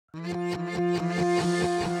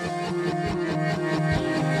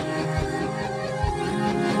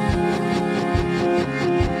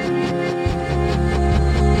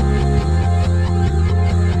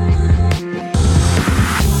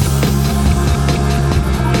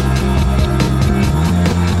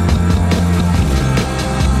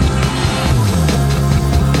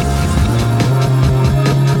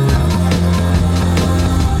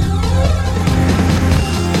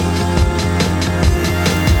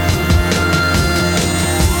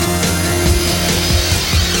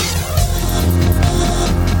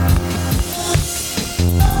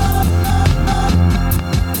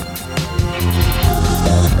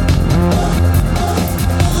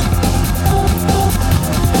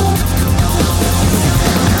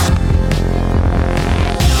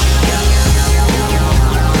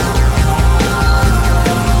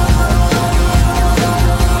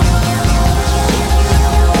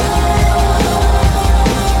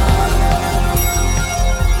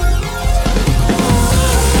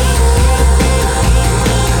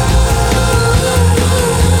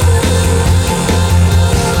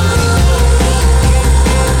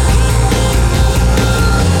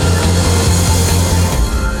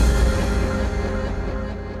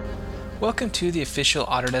Welcome to the official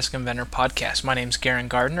Autodesk Inventor podcast. My name is Garen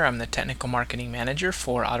Gardner. I'm the Technical Marketing Manager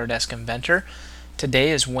for Autodesk Inventor. Today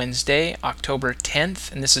is Wednesday, October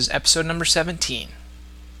 10th, and this is episode number 17.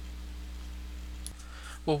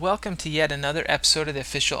 Well, welcome to yet another episode of the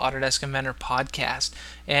official Autodesk Inventor podcast.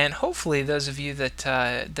 And hopefully those of you that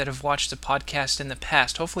have watched the podcast in the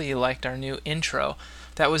past, hopefully you liked our new intro.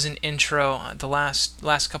 That was an intro. The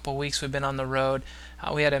last couple of weeks we've been on the road.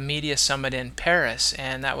 We had a media summit in Paris,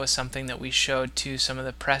 and that was something that we showed to some of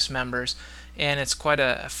the press members. And it's quite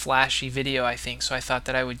a flashy video, I think, so I thought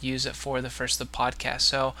that I would use it for the first of the podcast.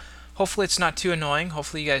 So hopefully it's not too annoying.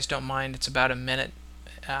 Hopefully you guys don't mind. It's about a minute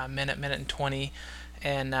and 20,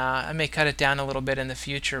 and I may cut it down a little bit in the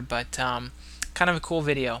future, but kind of a cool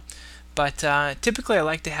video. But typically I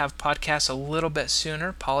like to have podcasts a little bit sooner.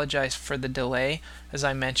 Apologize for the delay. As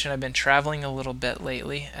I mentioned, I've been traveling a little bit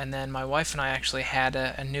lately, and then my wife and I actually had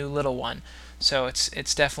a new little one. So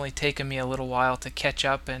it's definitely taken me a little while to catch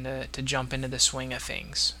up and to jump into the swing of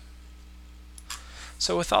things.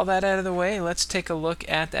 So with all that out of the way, let's take a look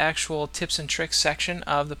at the actual tips and tricks section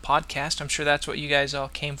of the podcast. I'm sure that's what you guys all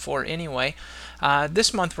came for anyway.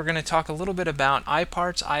 This month we're going to talk a little bit about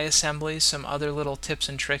iParts, iAssemblies, some other little tips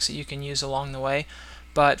and tricks that you can use along the way.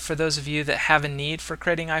 But for those of you that have a need for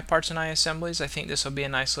creating iParts and iAssemblies, I think this will be a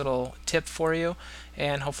nice little tip for you,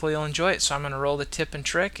 and hopefully you'll enjoy it. So I'm going to roll the tip and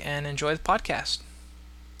trick and enjoy the podcast.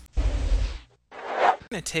 I'm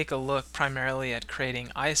going to take a look primarily at creating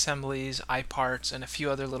iAssemblies, iParts, and a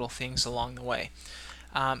few other little things along the way.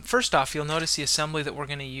 First off, you'll notice the assembly that we're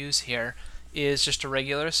going to use here is just a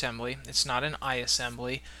regular assembly. It's not an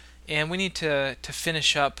iAssembly, and we need to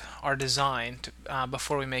finish up our design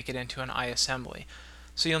before we make it into an iAssembly.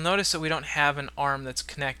 So you'll notice that we don't have an arm that's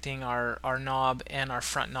connecting our knob and our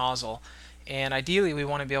front nozzle, and ideally we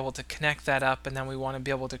want to be able to connect that up, and then we want to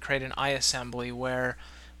be able to create an iAssembly where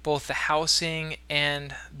both the housing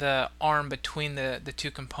and the arm between the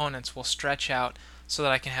two components will stretch out so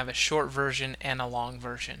that I can have a short version and a long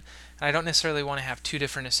version. And I don't necessarily want to have two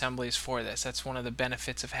different assemblies for this. That's one of the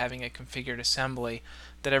benefits of having a configured assembly,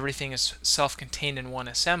 that everything is self-contained in one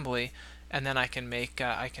assembly, and then I can make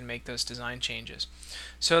those design changes.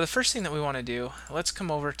 So the first thing that we want to do, let's come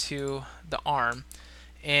over to the arm,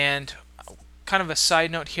 and kind of a side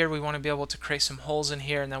note here, we want to be able to create some holes in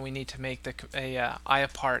here, and then we need to make a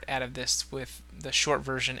iApart out of this with the short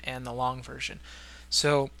version and the long version.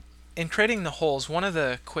 So in creating the holes, one of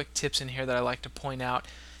the quick tips in here that I like to point out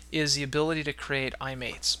is the ability to create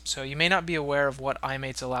iMates. So you may not be aware of what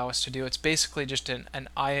iMates allow us to do. It's basically just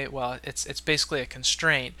it's basically a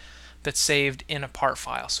constraint that's saved in a part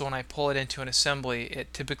file. So when I pull it into an assembly,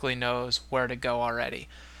 it typically knows where to go already.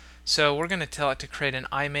 So we're going to tell it to create an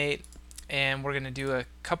iMate, and we're going to do a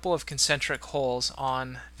couple of concentric holes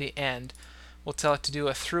on the end. We'll tell it to do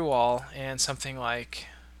a through all and something like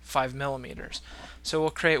 5 millimeters. So we'll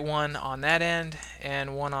create one on that end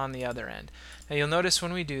and one on the other end. Now you'll notice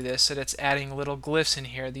when we do this that it's adding little glyphs in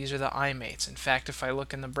here. These are the iMates. In fact, if I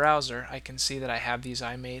look in the browser, I can see that I have these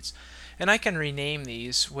iMates, and I can rename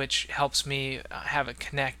these, which helps me have it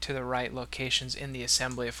connect to the right locations in the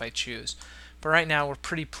assembly if I choose. But right now we're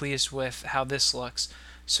pretty pleased with how this looks.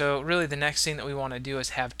 So really the next thing that we want to do is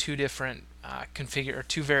have two different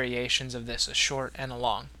two variations of this, a short and a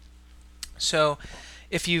long. So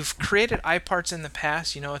if you've created iParts in the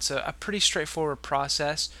past, you know it's a pretty straightforward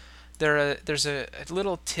process. There's a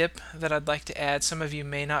little tip that I'd like to add. Some of you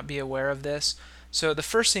may not be aware of this. So the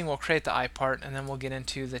first thing, we'll create the I part, and then we'll get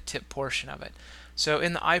into the tip portion of it. So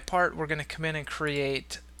in the I part, we're going to come in and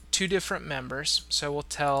create two different members. So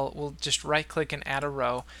we'll just right click and add a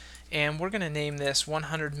row, and we're going to name this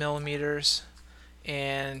 100 millimeters,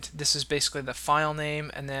 and this is basically the file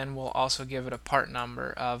name, and then we'll also give it a part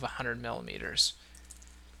number of 100 millimeters.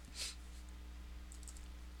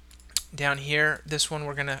 Down here, this one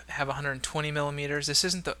we're going to have 120 millimeters. This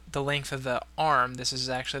isn't the length of the arm, this is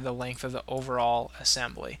actually the length of the overall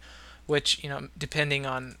assembly, which, depending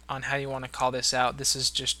on how you want to call this out, this is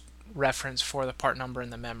just reference for the part number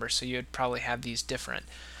and the member, so you'd probably have these different.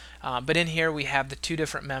 But in here we have the two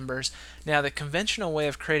different members. Now the conventional way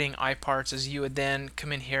of creating I parts is you would then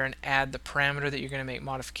come in here and add the parameter that you're going to make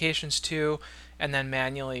modifications to, and then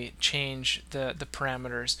manually change the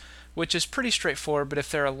parameters, which is pretty straightforward. But if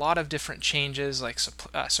there are a lot of different changes, like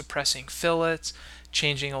suppressing fillets,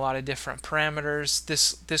 changing a lot of different parameters,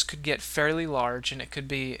 this could get fairly large, and it could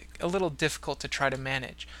be a little difficult to try to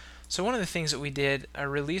manage. So one of the things that we did a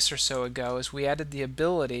release or so ago is we added the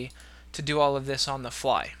ability to do all of this on the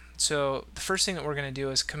fly. So the first thing that we're going to do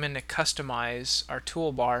is come in to customize our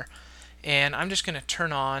toolbar, and I'm just going to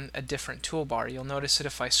turn on a different toolbar. You'll notice that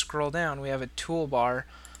if I scroll down, we have a toolbar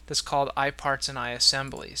that's called iParts and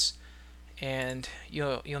iAssemblies. And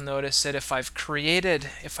you'll notice that if I've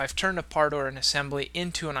turned a part or an assembly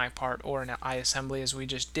into an iPart or an iAssembly, as we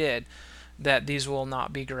just did, that these will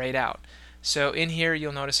not be grayed out. So in here,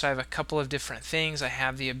 you'll notice I have a couple of different things. I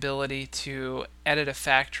have the ability to edit a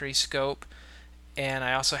factory scope, and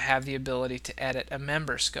I also have the ability to edit a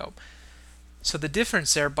member scope. So the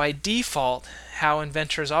difference there, by default, how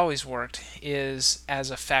Inventor has always worked is as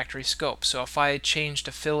a factory scope. So if I changed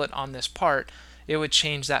a fillet on this part, it would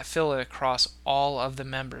change that fillet across all of the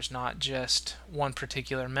members, not just one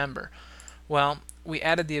particular member. Well, we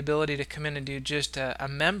added the ability to come in and do just a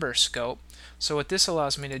member scope. So what this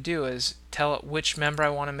allows me to do is tell it which member I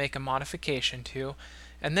want to make a modification to,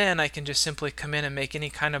 and then I can just simply come in and make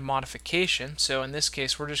any kind of modification. So in this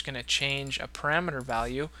case, we're just going to change a parameter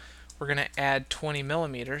value. We're going to add 20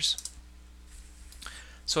 millimeters,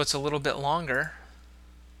 so it's a little bit longer.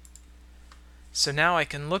 So now I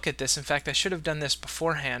can look at this. In fact, I should have done this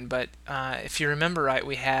beforehand, but if you remember right,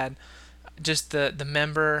 we had just the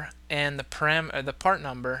member and the part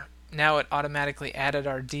number. Now it automatically added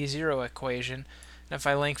our D0 equation. And if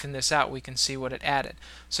I lengthen this out, we can see what it added.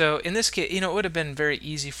 So in this case, it would have been very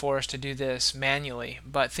easy for us to do this manually,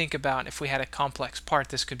 but think about if we had a complex part,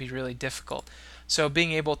 this could be really difficult. So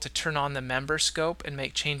being able to turn on the member scope and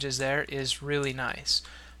make changes there is really nice.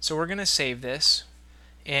 So we're going to save this,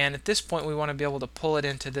 and at this point we want to be able to pull it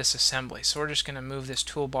into this assembly. So we're just going to move this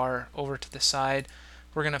toolbar over to the side.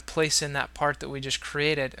 We're going to place in that part that we just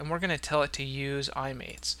created, and we're going to tell it to use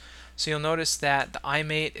iMates. So you'll notice that the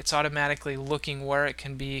iMate, it's automatically looking where it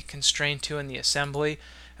can be constrained to in the assembly,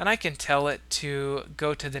 and I can tell it to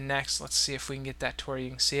go to the next. Let's see if we can get that to where you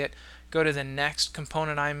can see it. Go to the next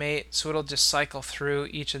component iMate, so it'll just cycle through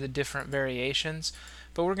each of the different variations.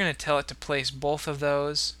 But we're going to tell it to place both of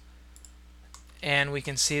those, and we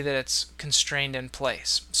can see that it's constrained in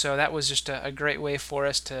place. So that was just a great way for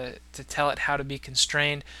us to tell it how to be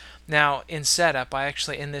constrained. Now in setup,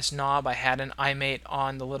 in this knob, I had an iMate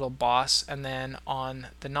on the little boss, and then on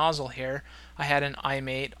the nozzle here, I had an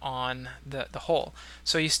iMate on the hole.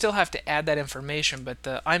 So you still have to add that information, but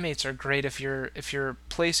the iMates are great if you're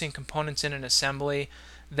placing components in an assembly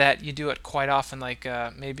that you do it quite often, like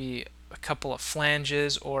maybe a couple of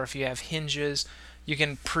flanges, or if you have hinges, you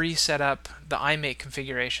can pre-set up the iMate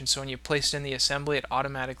configuration, so when you place it in the assembly, it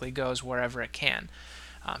automatically goes wherever it can.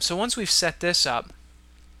 So once we've set this up,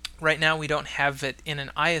 right now we don't have it in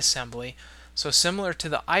an iAssembly, so similar to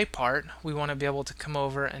the I part, we want to be able to come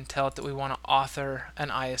over and tell it that we want to author an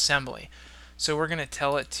iAssembly. So we're going to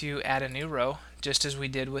tell it to add a new row, just as we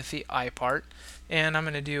did with the I part, and I'm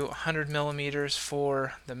going to do 100 millimeters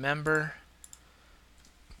for the member.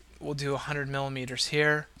 We'll do 100 millimeters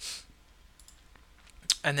here.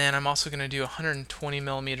 And then I'm also going to do 120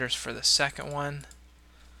 millimeters for the second one.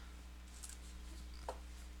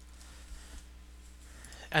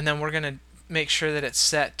 And then we're going to make sure that it's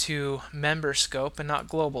set to member scope and not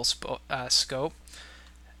global scope.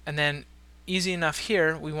 And then easy enough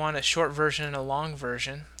here, we want a short version and a long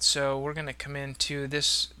version. So we're going to come into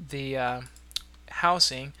the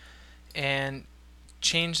housing and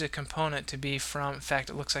change the component to be from, in fact,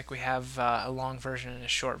 it looks like we have a long version and a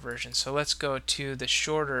short version. So let's go to the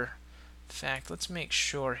shorter. In fact, let's make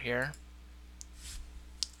sure here.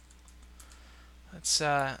 Let's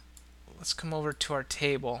come over to our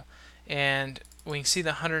table, and we can see the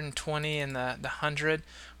 120 and the 100.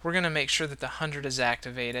 We're going to make sure that the 100 is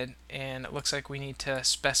activated, and it looks like we need to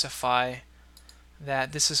specify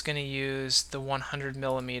that this is going to use the 100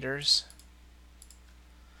 millimeters.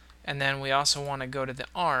 And then we also want to go to the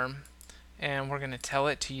arm, and we're going to tell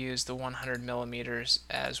it to use the 100 millimeters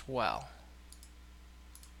as well.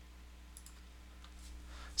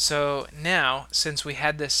 So now, since we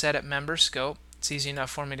had this set at member scope, it's easy enough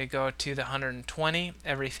for me to go to the 120.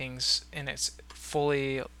 Everything's in its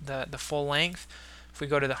fully the full length. If we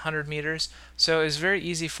go to the 100 meters, so it's very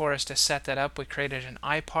easy for us to set that up. We created an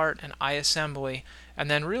I part, an I assembly, and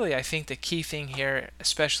then really I think the key thing here,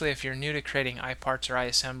 especially if you're new to creating I parts or I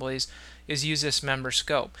assemblies, is use this member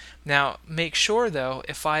scope. Now make sure though,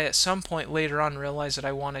 if I at some point later on realize that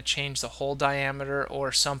I want to change the hole diameter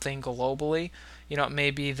or something globally, it may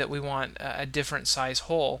be that we want a different size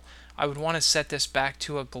hole, I would want to set this back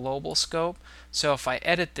to a global scope. So if I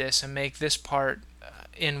edit this and make this part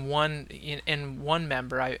in one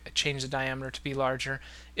member, I change the diameter to be larger,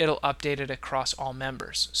 it'll update it across all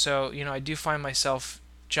members. So I do find myself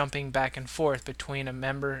jumping back and forth between a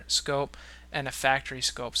member scope and a factory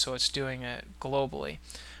scope, so it's doing it globally.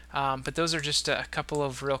 But those are just a couple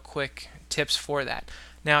of real quick tips for that.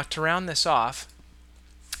 Now to round this off,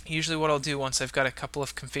 usually what I'll do once I've got a couple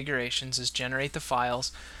of configurations is generate the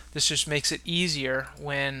files. This just makes it easier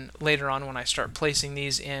when later on when I start placing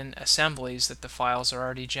these in assemblies that the files are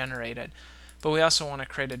already generated. But we also want to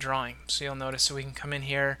create a drawing. So you'll notice that we can come in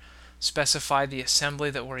here, specify the assembly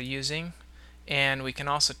that we're using, and we can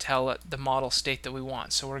also tell it the model state that we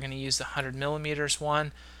want. So we're going to use the 100 millimeters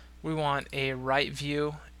one. We want a right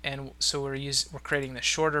view, and so we're creating the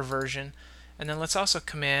shorter version. And then let's also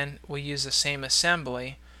come in, we'll use the same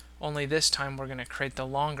assembly, only this time we're going to create the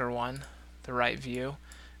longer one, the right view,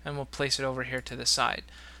 and we'll place it over here to the side.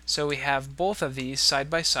 So we have both of these side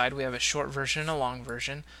by side. We have a short version and a long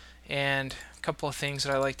version, and a couple of things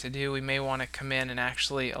that I like to do, we may want to come in and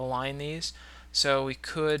actually align these. So we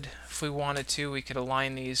could, if we wanted to, we could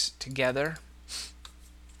align these together.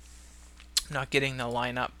 I'm not getting the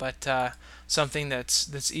line up, but something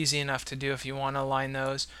that's easy enough to do if you want to align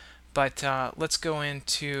those. But let's go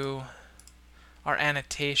into our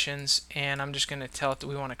annotations, and I'm just going to tell it that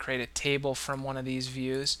we want to create a table from one of these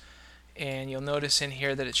views. And you'll notice in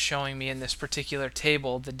here that it's showing me in this particular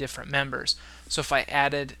table the different members. So if I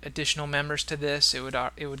added additional members to this, it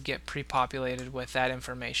would get pre-populated with that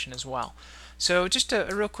information as well. So just a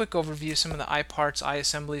real quick overview of some of the I parts, I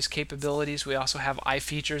assemblies capabilities. We also have I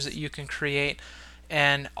features that you can create.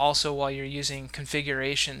 And also, while you're using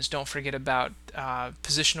configurations, don't forget about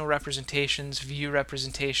positional representations, view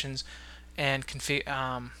representations, and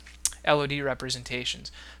LOD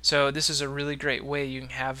representations. So this is a really great way. You can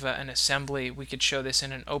have an assembly. We could show this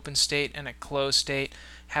in an open state and a closed state,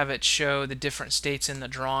 have it show the different states in the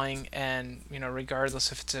drawing, and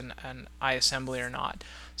regardless if it's an I assembly or not.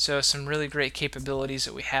 So some really great capabilities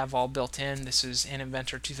that we have all built in. This is in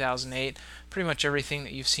Inventor 2008. Pretty much everything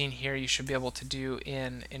that you've seen here you should be able to do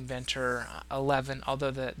in Inventor 11, although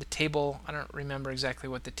the table, I don't remember exactly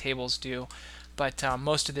what the tables do, but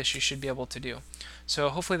most of this you should be able to do. So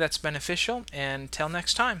hopefully that's beneficial, and until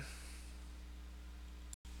next time.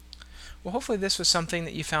 Well, hopefully this was something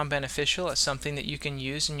that you found beneficial. It's something that you can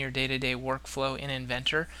use in your day-to-day workflow in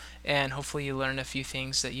Inventor, and hopefully you learned a few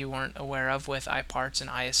things that you weren't aware of with iParts and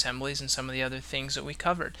iAssemblies and some of the other things that we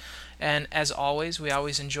covered. And as always, we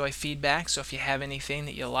always enjoy feedback, so if you have anything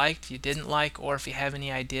that you liked, you didn't like, or if you have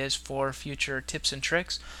any ideas for future tips and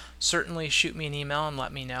tricks, certainly shoot me an email and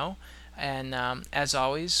let me know. And as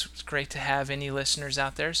always, it's great to have any listeners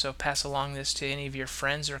out there, so pass along this to any of your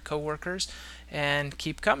friends or coworkers and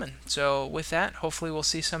keep coming. So with that, hopefully we'll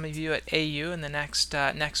see some of you at AU in the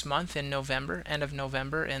next month in November, end of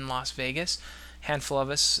November in Las Vegas. Handful of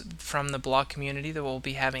us from the blog community that will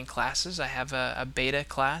be having classes. I have a beta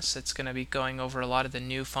class that's going to be going over a lot of the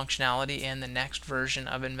new functionality in the next version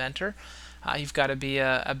of Inventor. You've got to be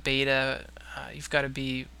a beta. You've got to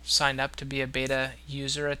be signed up to be a beta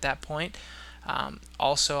user at that point.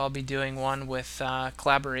 Also, I'll be doing one with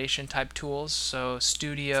collaboration type tools, so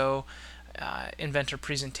Studio, Inventor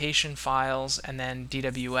presentation files, and then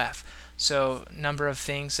DWF. So number of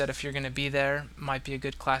things that if you're going to be there might be a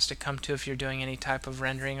good class to come to if you're doing any type of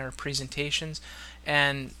rendering or presentations.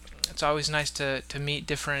 And it's always nice to meet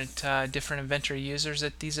different Inventor users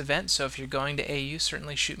at these events. So if you're going to AU,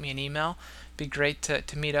 certainly shoot me an email. It'd be great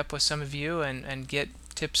to meet up with some of you and get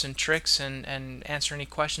tips and tricks and answer any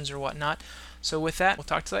questions or whatnot. So with that, we'll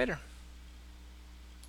talk to you later.